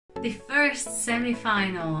The first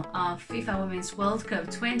semi-final of FIFA Women's World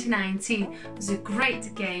Cup 2019 was a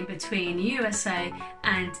great game between USA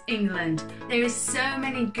and England. There is so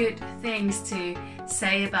many good things to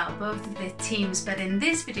say about both of the teams, but in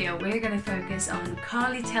this video we're going to focus on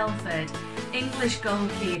Telford, English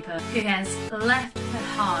goalkeeper, who has left her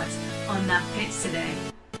heart on that pitch today.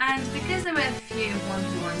 And because there were a few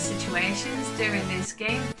 1v1 situations during this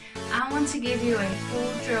game, I want to give you a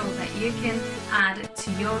full drill that you can add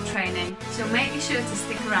to your training, so make sure to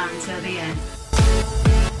stick around till the end.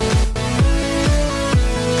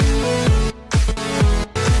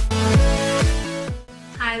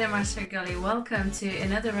 Hi there Master Goalie, welcome to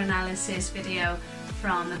another analysis video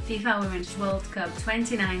from FIFA Women's World Cup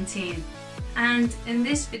 2019. And in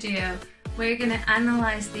this video we're going to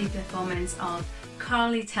analyse the performance of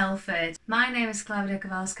Telford. My name is Claudia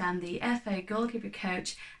Kowalska, I'm the FA goalkeeper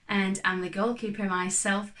coach and I'm the goalkeeper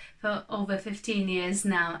myself for over 15 years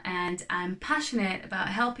now, and I'm passionate about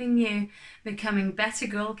helping you becoming better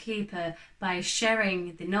goalkeeper by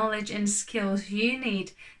sharing the knowledge and skills you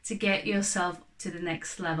need to get yourself to the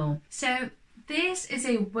next level. So this is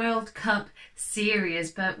a World Cup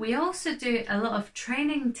series, but we also do a lot of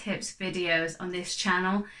training tips videos on this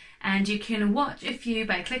channel, and you can watch a few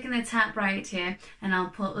by clicking the tab right here, and I'll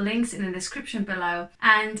put links in the description below.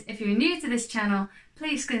 And if you're new to this channel,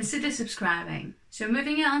 please consider subscribing. So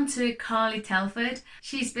moving on to Telford,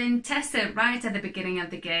 she's been tested right at the beginning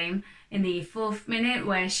of the game in the 4th minute,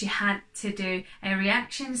 where she had to do a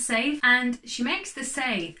reaction save, and she makes the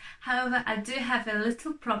save. However, I do have a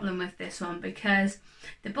little problem with this one because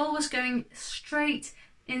the ball was going straight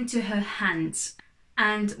into her hands.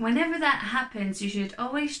 And whenever that happens, you should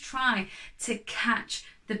always try to catch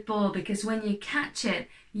the ball, because when you catch it,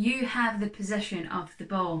 you have the possession of the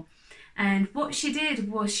ball. And what she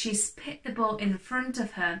did was she spit the ball in front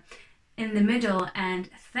of her in the middle, and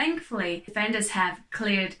thankfully defenders have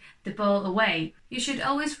cleared the ball away. You should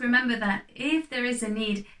always remember that if there is a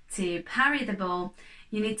need to parry the ball,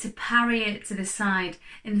 you need to parry it to the side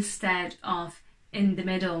instead of in the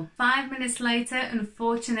middle. 5 minutes later,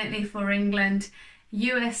 unfortunately for England,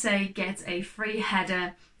 USA gets a free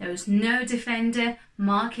header. There was no defender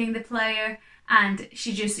marking the player, and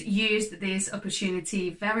she just used this opportunity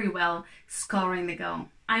very well, scoring the goal.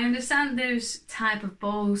 I understand those type of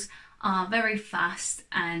balls are very fast,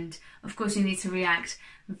 and of course you need to react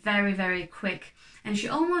very quick, and she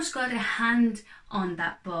almost got a hand on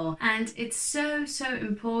that ball. And it's so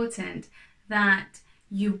important that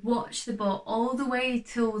you watch the ball all the way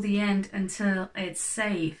till the end until it's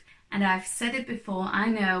safe. And I've said it before, I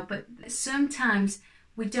know, but sometimes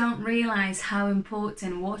we don't realise how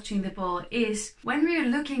important watching the ball is. When we're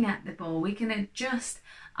looking at the ball, we can adjust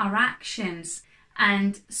our actions,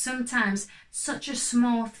 and sometimes such a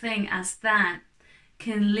small thing as that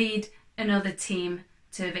can lead another team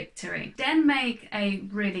to a victory. Then make a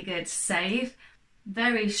really good save,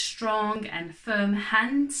 very strong and firm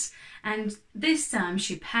hands, and this time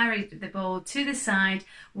she parried the ball to the side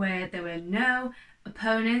where there were no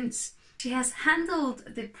opponents. She has handled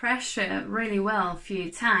the pressure really well a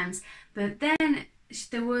few times, but then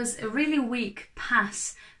there was a really weak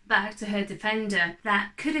pass back to her defender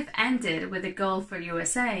that could have ended with a goal for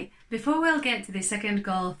USA. Before we'll get to the second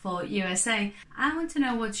goal for USA, I want to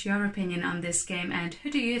know what's your opinion on this game, and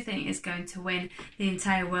who do you think is going to win the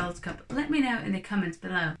entire World Cup? Let me know in the comments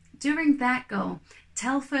below. During that goal,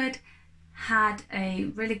 Telford had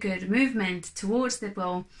a really good movement towards the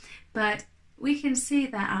ball, but we can see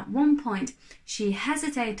that at one point she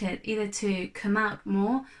hesitated either to come out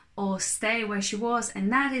more or stay where she was,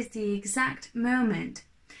 and that is the exact moment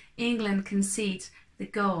England concedes the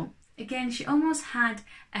goal. Again, she almost had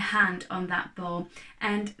a hand on that ball,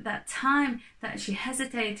 and that time that she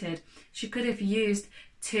hesitated, she could have used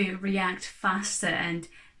to react faster, and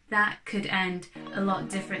that could end a lot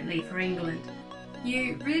differently for England.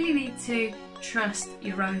 You really need to trust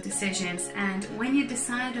your own decisions, and when you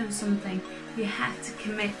decide on something, you have to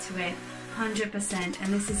commit to it 100%,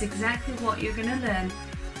 and this is exactly what you're going to learn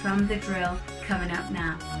from the drill coming up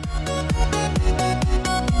now.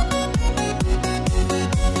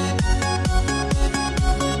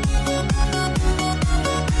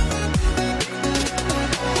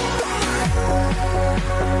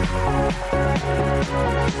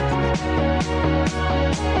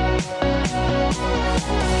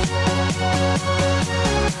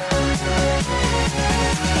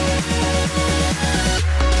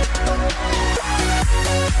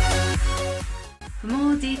 For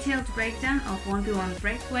more detailed breakdown of 1v1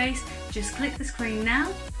 breakaways, just click the screen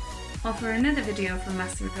now, or for another video from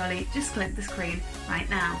Master Goalie, just click the screen right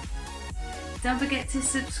now. Don't forget to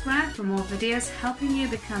subscribe for more videos helping you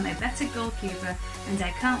become a better goalkeeper, and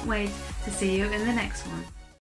I can't wait to see you in the next one.